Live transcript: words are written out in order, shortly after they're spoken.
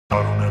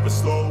never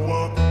slow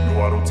up,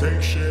 no I don't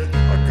take shit.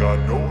 I got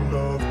no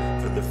love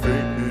for the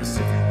fakeness.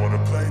 If you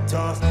wanna play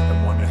tough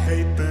and wanna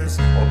hate this,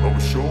 I'll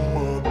always show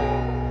up.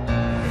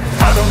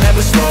 I don't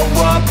ever slow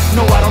up,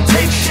 no I don't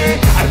take shit.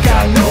 I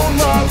got no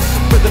love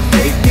for the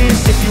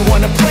fakeness. If you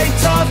wanna play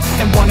tough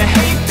and wanna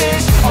hate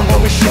this, I'll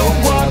always show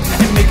up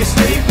and make a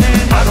statement.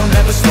 I don't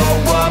ever slow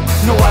up,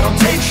 no I don't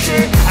take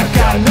shit. I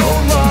got no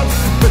love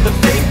for the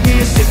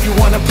fakeness. If you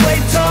wanna play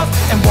tough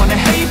and wanna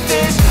hate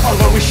this, I'll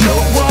always show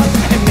up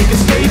and make a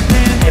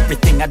statement.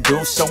 Everything I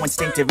do so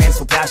instinctive and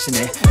so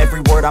passionate.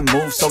 Every word I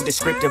move so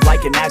descriptive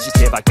like an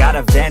adjective. I got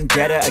a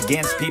vendetta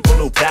against people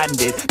who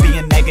patented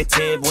being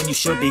negative when you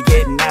should be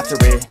getting after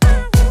it.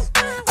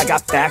 I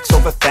got facts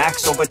over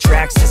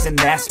tracks, this and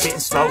that. Spitting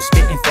slow,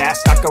 spitting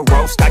fast, I could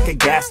roast, I could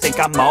gas. Think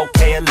I'm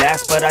okay at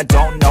last, but I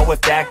don't know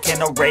if that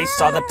can erase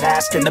all the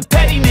past. And the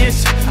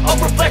pettiness, a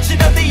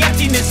reflection of the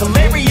emptiness.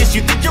 Hilarious,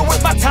 you think you're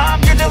worth my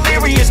time, you're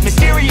delirious.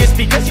 Mysterious,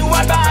 because you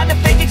hide behind a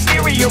fake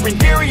exterior.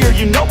 Inferior,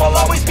 you know I'll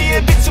always be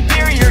a bit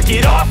superior.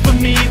 Get off of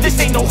me, this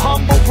ain't no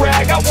humble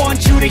brag. I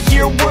want you to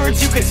hear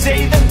words, you can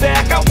say them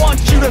back. I want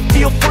you to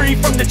feel free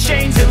from the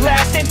chains at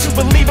last, and to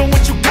believe in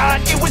what you got,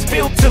 it was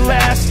built to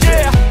last,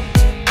 yeah.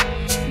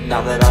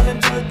 Now that I've been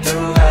put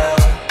through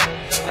hell,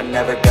 I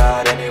never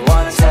got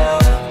anyone's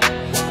help.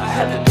 I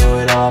had to do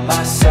it all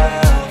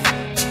myself.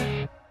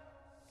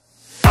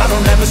 I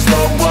don't ever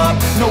slow up,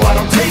 no I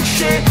don't take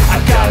shit.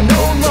 I got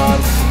no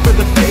love for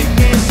the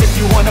fakeness. If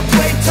you wanna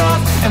play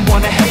tough and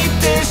wanna hate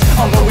this,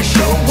 I'll always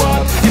show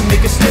up and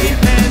make a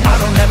statement. I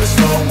don't ever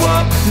slow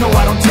up, no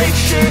I don't take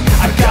shit.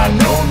 I got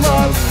no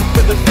love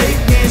for the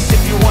fakeness.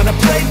 If you wanna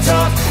play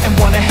tough and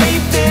wanna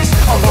hate this,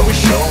 I'll always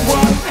show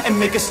up and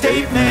make a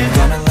statement.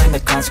 Gonna learn the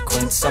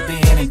consequence of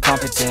being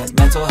incompetent.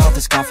 Mental health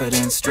is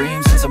confidence,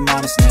 dreams and some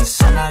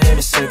honestness. I'm not here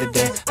to save the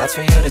day, that's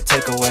for you to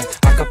take away.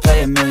 I could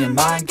play a million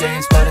mind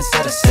games, but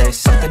instead I say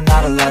something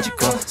not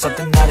illogical,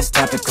 something that is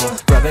topical.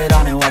 Rub it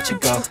on and watch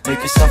it go,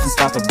 make yourself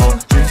unstoppable.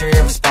 Dreams are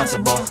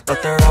irresponsible,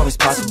 but they're always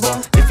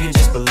possible. If you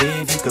just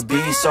believe, you could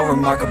be so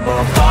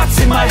remarkable. Thoughts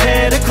in my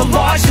head, a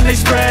collage and they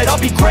spread. I'll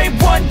be great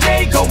one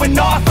day, going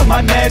off of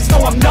my meds.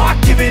 No, I'm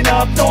not giving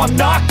up, no, I'm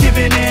not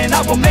giving in.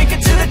 I will make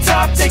it to the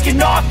top,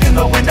 taking off in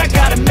the wind. I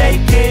gotta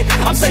make it,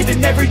 I'm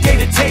saving every day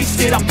to taste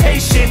it. I'm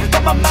patient,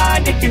 but my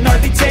mind, it can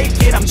hardly take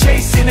it. I'm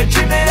chasing a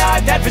dream that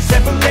I've had for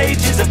several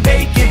ages. A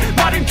vacant,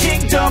 modern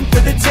kingdom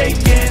for the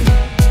taking.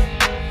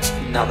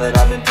 Now that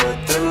I've been put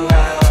through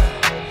hell,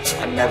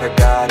 I never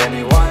got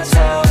anyone's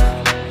help.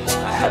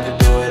 I had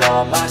to do it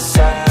all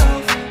myself.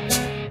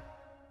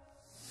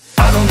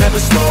 I don't ever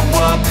slow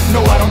up,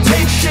 no I don't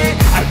take shit.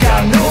 I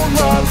got no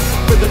love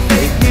for the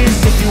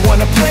fakeness. If you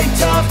wanna play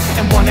tough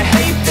and wanna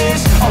hate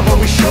this, I'll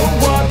always show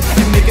up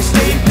and make a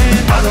statement.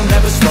 I don't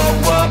ever slow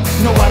up,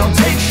 no I don't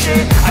take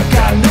shit. I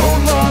got no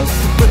love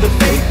for the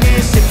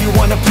fakeness. If you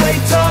wanna play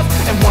tough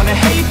and wanna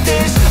hate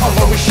this, I'll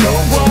always show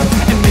up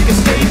and make a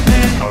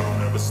statement. I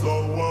don't ever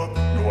slow up,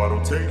 no I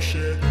don't take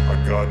shit. I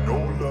got no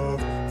love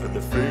for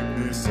the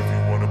fakeness. If you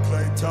wanna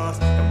play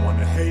tough and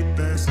wanna hate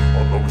this,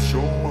 I'll always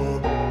show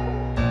up.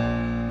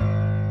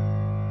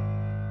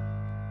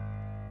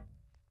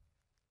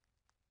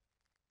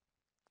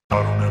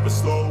 I don't ever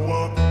slow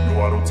up,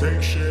 no I don't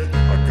take shit.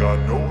 I got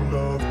no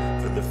love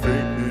for the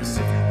fakeness.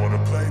 If you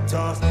wanna play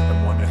tough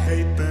and wanna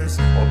hate this,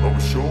 I'll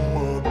always show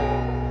up.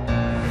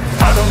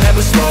 I don't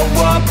ever slow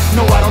up,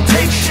 no I don't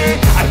take shit.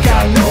 I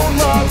got no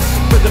love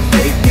for the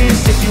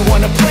fakeness. If you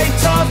wanna play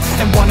tough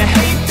and wanna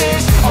hate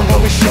this, I'll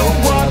always show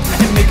up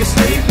and make a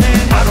statement.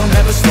 I don't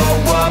ever slow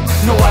up,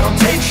 no I don't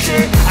take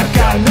shit. I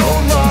got no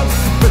love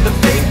for the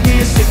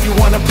fakeness. If you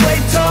wanna play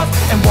tough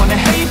and wanna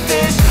hate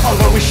this,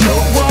 I'll always show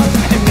up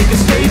and make a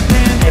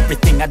statement.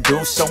 Everything I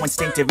do so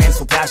instinctive and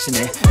so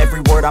passionate.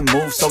 Every word I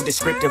move so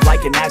descriptive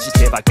like an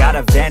adjective. I got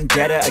a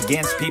vendetta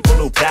against people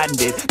who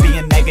patented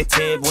being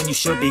negative when you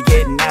should be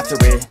getting after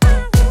it.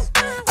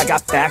 I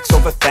got facts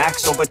over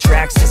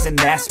tracks, this and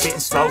that.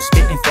 Spitting slow,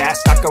 spitting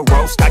fast, I could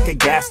roast, I could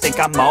gas. Think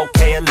I'm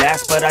okay at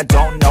last, but I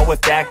don't know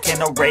if that can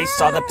erase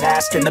all the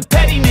past. And the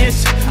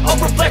pettiness, a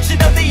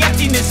reflection of the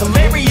emptiness.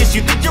 Hilarious,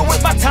 you think you're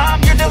worth my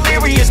time, you're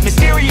delirious.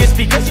 Mysterious,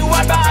 because you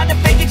hide behind a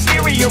fake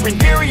exterior.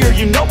 Inferior,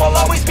 you know I'll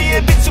always be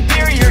a bit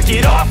superior.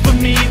 Get off of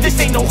me, this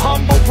ain't no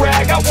humble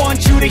brag. I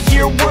want you to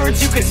hear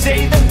words, you can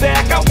say them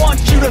back. I want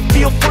you to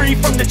feel free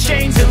from the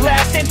chains at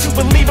last, and to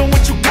believe in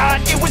what you got,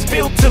 it was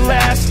built to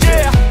last,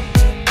 yeah.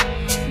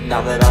 Now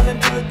that I've been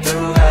put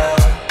through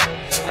hell,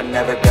 I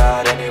never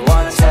got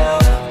anyone's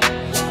help.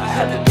 I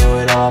had to do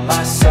it all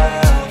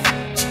myself.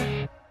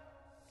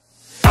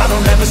 I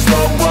don't ever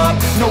slow up,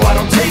 no I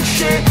don't take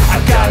shit.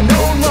 I got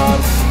no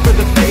love for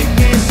the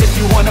fakeness. If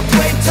you wanna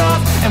play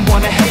tough and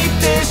wanna hate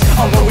this,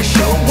 I'll always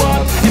show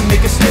up and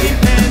make a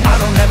statement. I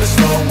don't ever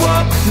slow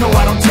up, no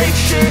I don't take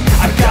shit.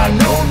 I got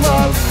no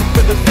love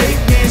for the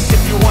fakeness.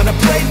 If you wanna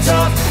play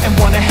tough and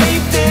wanna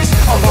hate this,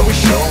 I'll always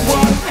show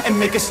up and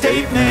make a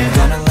statement.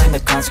 Gonna learn the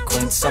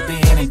consequence of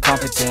being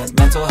incompetent.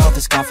 Mental health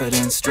is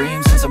confidence,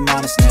 dreams and some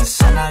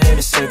honestness. I'm not here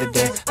to save the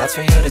day, that's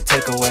for you to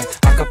take away.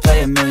 I could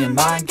play a million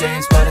mind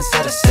games, but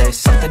instead I say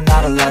something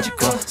not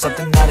illogical,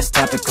 something that is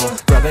topical.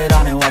 Rub it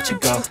on and watch it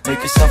go,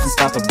 make yourself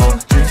unstoppable.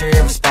 Dreams are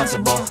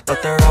irresponsible,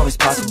 but they're always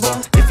possible.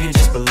 If you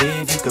just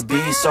believe, you could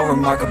be so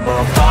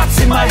remarkable.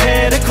 Thoughts in my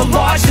head, a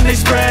collage and they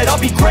spread.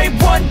 I'll be great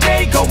one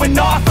day, going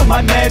off of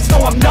my meds.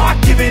 No, I'm not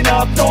giving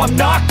up, no, I'm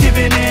not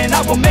giving in.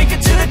 I will make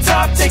it to the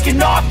top,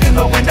 taking off in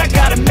the wind. I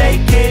gotta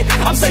make it,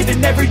 I'm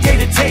saving every day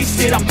to taste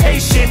it. I'm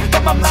patient,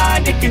 but my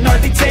mind, it can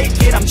hardly take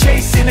it. I'm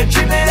chasing a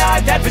dream that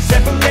I've had for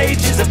several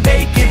ages. A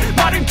vacant,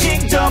 modern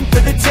kingdom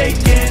for the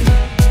taking.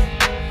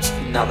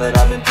 Now that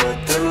I've been put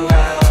through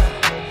hell,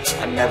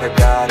 I never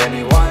got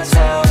anyone's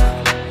help.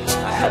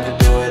 I had to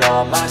do it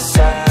all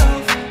myself.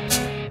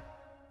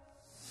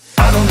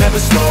 I don't ever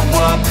slow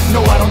up,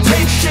 no I don't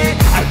take shit.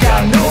 I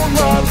got no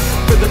love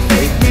for the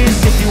fakeness.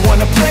 If you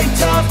wanna play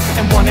tough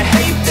and wanna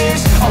hate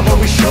this, I'll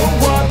always show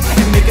up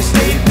and make a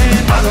statement.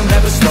 I don't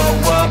ever slow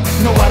up,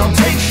 no I don't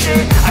take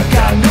shit. I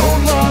got no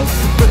love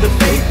for the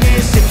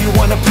fakeness. If you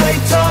wanna play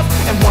tough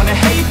and wanna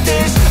hate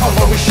this, I'll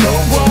always show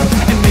up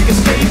and make a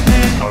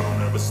statement. I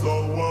don't ever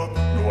slow up,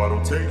 no I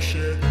don't take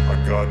shit. I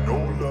got no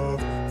love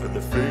for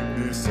the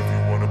fakeness. If you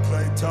wanna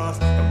play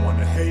tough and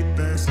wanna hate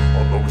this,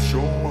 I'll always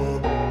show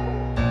up.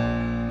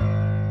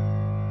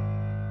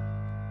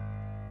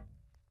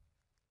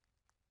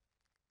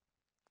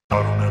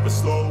 I don't ever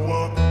slow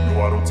up,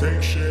 no I don't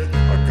take shit.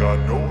 I got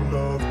no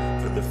love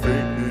for the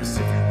fakeness.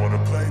 If you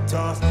wanna play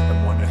tough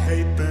and wanna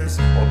hate this,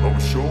 I'll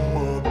always show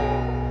up.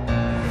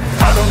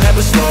 I don't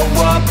ever slow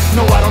up,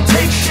 no I don't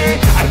take shit.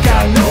 I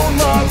got no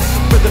love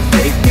for the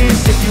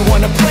fakeness. If you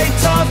wanna play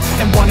tough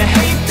and wanna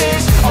hate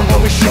this, I'll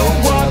always show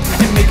up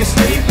and make a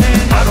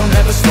statement. I don't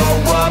ever slow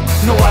up,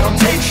 no I don't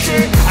take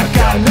shit. I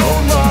got no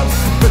love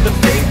for the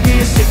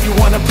fakeness. If you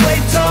wanna play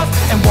tough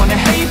and wanna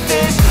hate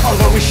this,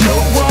 I'll always show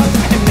up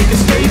and make a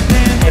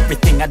statement.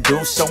 Everything I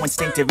do so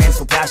instinctive and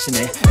so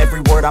passionate.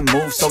 Every word I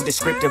move so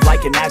descriptive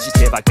like an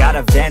adjective. I got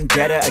a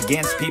vendetta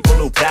against people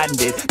who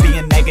patented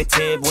being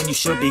negative when you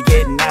should be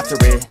getting after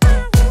it.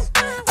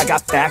 I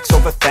got facts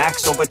over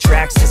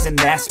tracks, this and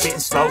that. Spitting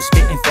slow,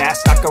 spitting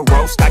fast, I could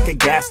roast, I could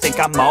gas. Think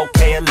I'm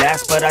okay at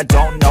last, but I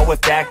don't know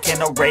if that can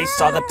erase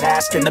all the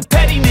past. And the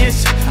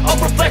pettiness, a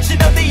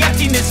reflection of the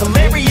emptiness.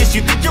 Hilarious,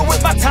 you think you're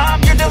worth my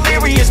time, you're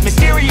delirious.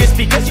 Mysterious,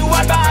 because you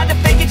hide behind a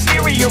fake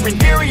exterior.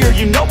 Inferior,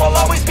 you know I'll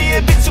always be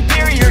a bit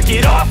superior.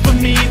 Get off of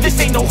me, this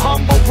ain't no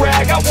humble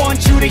brag. I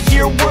want you to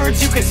hear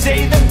words, you can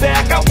say them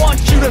back. I want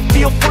you to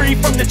feel free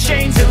from the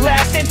chains at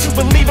last, and to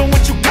believe in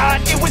what you got,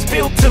 it was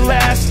built to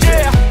last,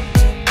 yeah.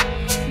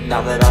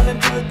 Now that I've been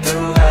put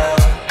through hell,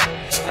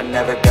 I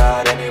never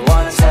got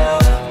anyone's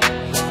help.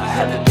 I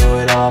had to do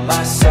it all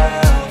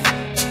myself.